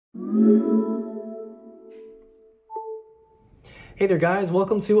Hey there guys,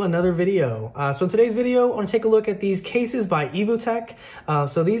 welcome to another video. So in today's video, I want to take a look at these cases by Evutec.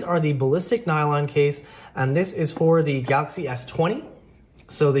 So these are the ballistic nylon case, and this is for the Galaxy S20.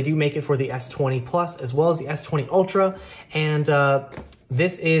 So they do make it for the S20 Plus as well as the S20 Ultra, and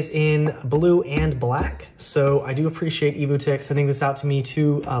this is in blue and black. So I do appreciate Evutec sending this out to me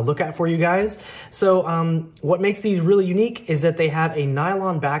to look at for you guys. So what makes these really unique is that they have a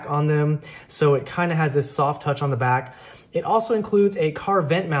nylon back on them, so it kind of has this soft touch on the back. It also includes a car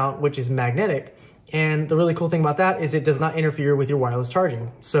vent mount, which is magnetic. And the really cool thing about that is it does not interfere with your wireless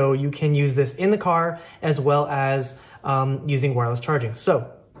charging. So you can use this in the car as well as using wireless charging. So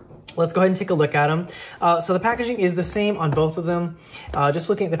let's go ahead and take a look at them. So the packaging is the same on both of them. Just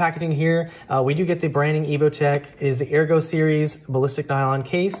looking at the packaging here, we do get the branding Evutec is the Aergo series ballistic nylon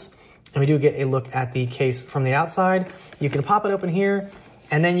case. And we do get a look at the case from the outside. You can pop it open here,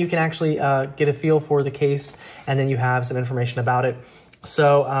 and then you can actually get a feel for the case, and then you have some information about it.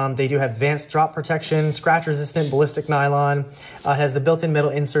 So they do have advanced drop protection, scratch resistant ballistic nylon. It has the built-in metal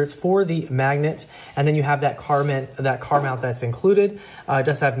inserts for the magnet, and then you have that car mount that's included. It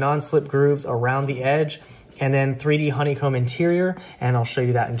does have non-slip grooves around the edge, and then 3D honeycomb interior, and I'll show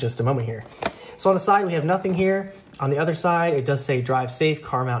you that in just a moment here. So on the side, we have nothing here. On the other side, it does say drive safe,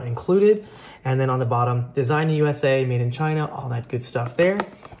 car mount included. And then on the bottom, designed in USA, made in China, all that good stuff there.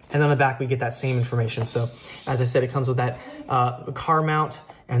 And on the back, we get that same information. So as I said, it comes with that car mount,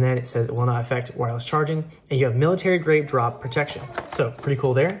 and then it says it will not affect wireless charging. And you have military grade drop protection. So pretty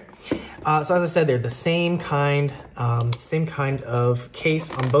cool there. So as I said, they're the same kind of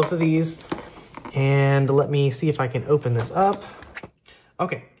case on both of these. And let me see if I can open this up.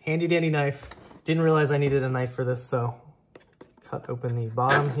 Okay, handy dandy knife. Didn't realize I needed a knife for this, so cut open the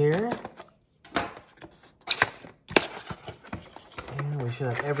bottom here. And we should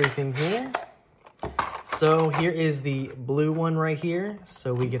have everything here. So here is the blue one right here.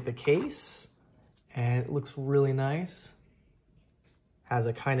 So we get the case, and it looks really nice. Has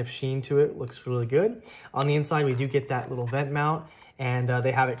a kind of sheen to it, looks really good. On the inside, we do get that little vent mount, and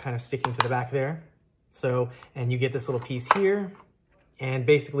they have it kind of sticking to the back there. So, and you get this little piece here. And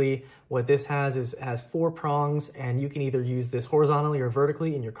basically what this has is it has 4 prongs, and you can either use this horizontally or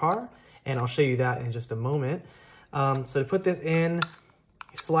vertically in your car. And I'll show you that in just a moment. So to put this in,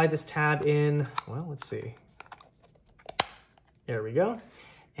 you slide this tab in, well, let's see. There we go.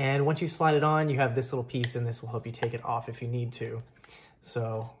 And once you slide it on, you have this little piece, and this will help you take it off if you need to.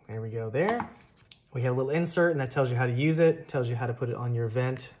 So there we go there. We have a little insert, and that tells you how to use it, tells you how to put it on your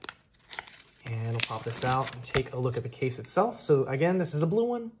vent. And we'll pop this out and take a look at the case itself. So again, this is the blue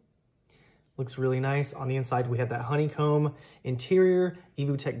one. Looks really nice. On the inside, we have that honeycomb interior,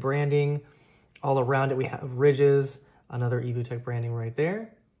 Evutec branding. All around it, we have ridges, another Evutec branding right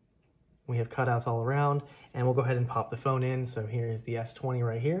there. We have cutouts all around, and we'll go ahead and pop the phone in. So here is the S20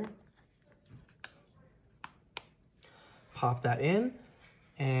 right here. Pop that in,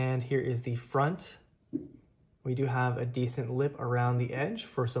 and here is the front. We do have a decent lip around the edge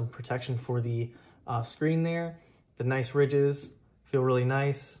for some protection for the screen there. The nice ridges feel really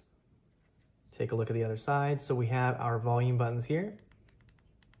nice. Take a look at the other side. So we have our volume buttons here.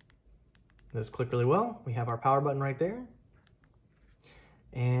 Those click really well. We have our power button right there.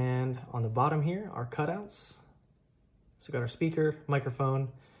 And on the bottom here, our cutouts. So we got our speaker, microphone,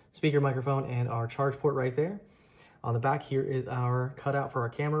 and our charge port right there. On the back here is our cutout for our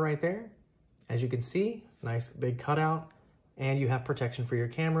camera right there. As you can see, nice big cutout, and you have protection for your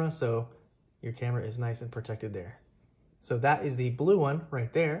camera, so your camera is nice and protected there. So that is the blue one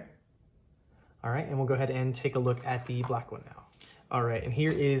right there. All right, and we'll go ahead and take a look at the black one now. All right, and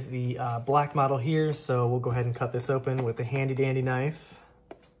here is the black model here, so we'll go ahead and cut this open with the handy dandy knife.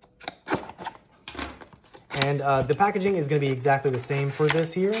 And the packaging is gonna be exactly the same for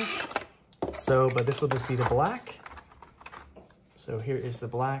this here. So, but this will just be the black. So here is the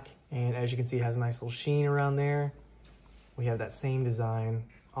black. And as you can see, it has a nice little sheen around there. We have that same design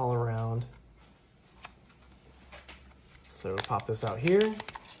all around. So pop this out here.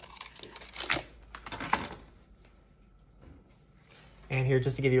 And here,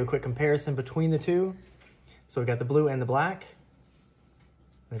 just to give you a quick comparison between the two. So we got the blue and the black.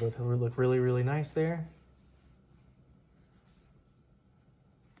 They both look really, really nice there.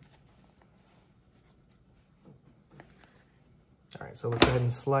 All right, so let's go ahead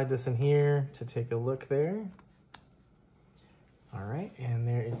and slide this in here to take a look there. All right, and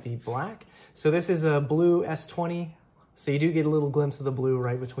there is the black. So this is a blue S20. So you do get a little glimpse of the blue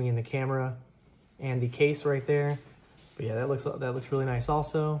right between the camera and the case right there. But yeah, that looks really nice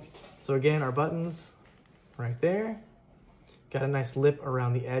also. So again, our buttons right there. Got a nice lip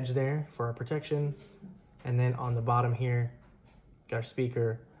around the edge there for our protection. And then on the bottom here, got our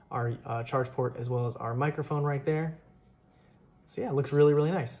speaker, our charge port, as well as our microphone right there. So yeah, it looks really,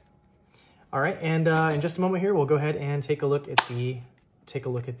 really nice. All right, and in just a moment here, we'll go ahead and take a look at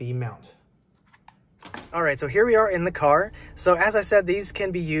the mount. All right, so here we are in the car. So as I said, these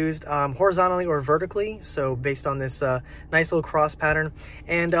can be used horizontally or vertically. So based on this nice little cross pattern.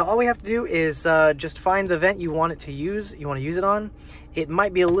 And all we have to do is just find the vent you want to use it on. It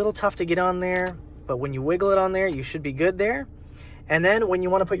might be a little tough to get on there, but when you wiggle it on there, you should be good there. And then when you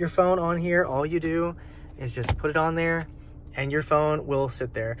want to put your phone on here, all you do is just put it on there and your phone will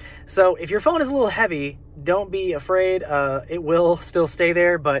sit there. So if your phone is a little heavy, don't be afraid. It will still stay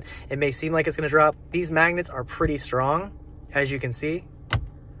there, but it may seem like it's gonna drop. These magnets are pretty strong, as you can see.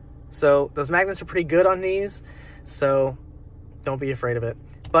 So those magnets are pretty good on these, so don't be afraid of it.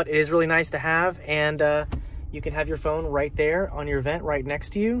 But it is really nice to have, and you can have your phone right there on your vent right next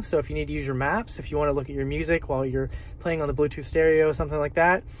to you. So if you need to use your maps, if you wanna look at your music while you're playing on the Bluetooth stereo, something like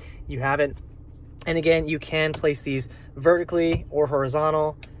that, you have it. And again, you can place these vertically or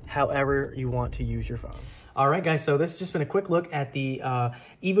horizontal, however you want to use your phone. All right, guys, so this has just been a quick look at the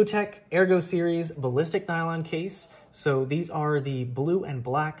Evutec Aergo Series Ballistic Nylon case. So these are the blue and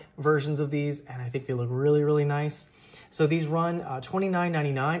black versions of these, and I think they look really, really nice. So these run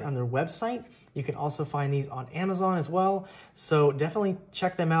 $29.99 on their website. You can also find these on Amazon as well. So definitely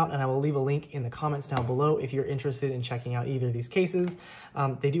check them out, and I will leave a link in the comments down below if you're interested in checking out either of these cases.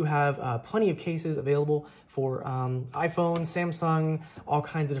 They do have plenty of cases available for iPhone, Samsung, all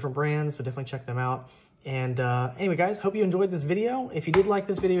kinds of different brands, so definitely check them out. And anyway, guys, hope you enjoyed this video. If you did like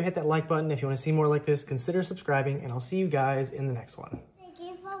this video, hit that like button. If you want to see more like this, consider subscribing, and I'll see you guys in the next one.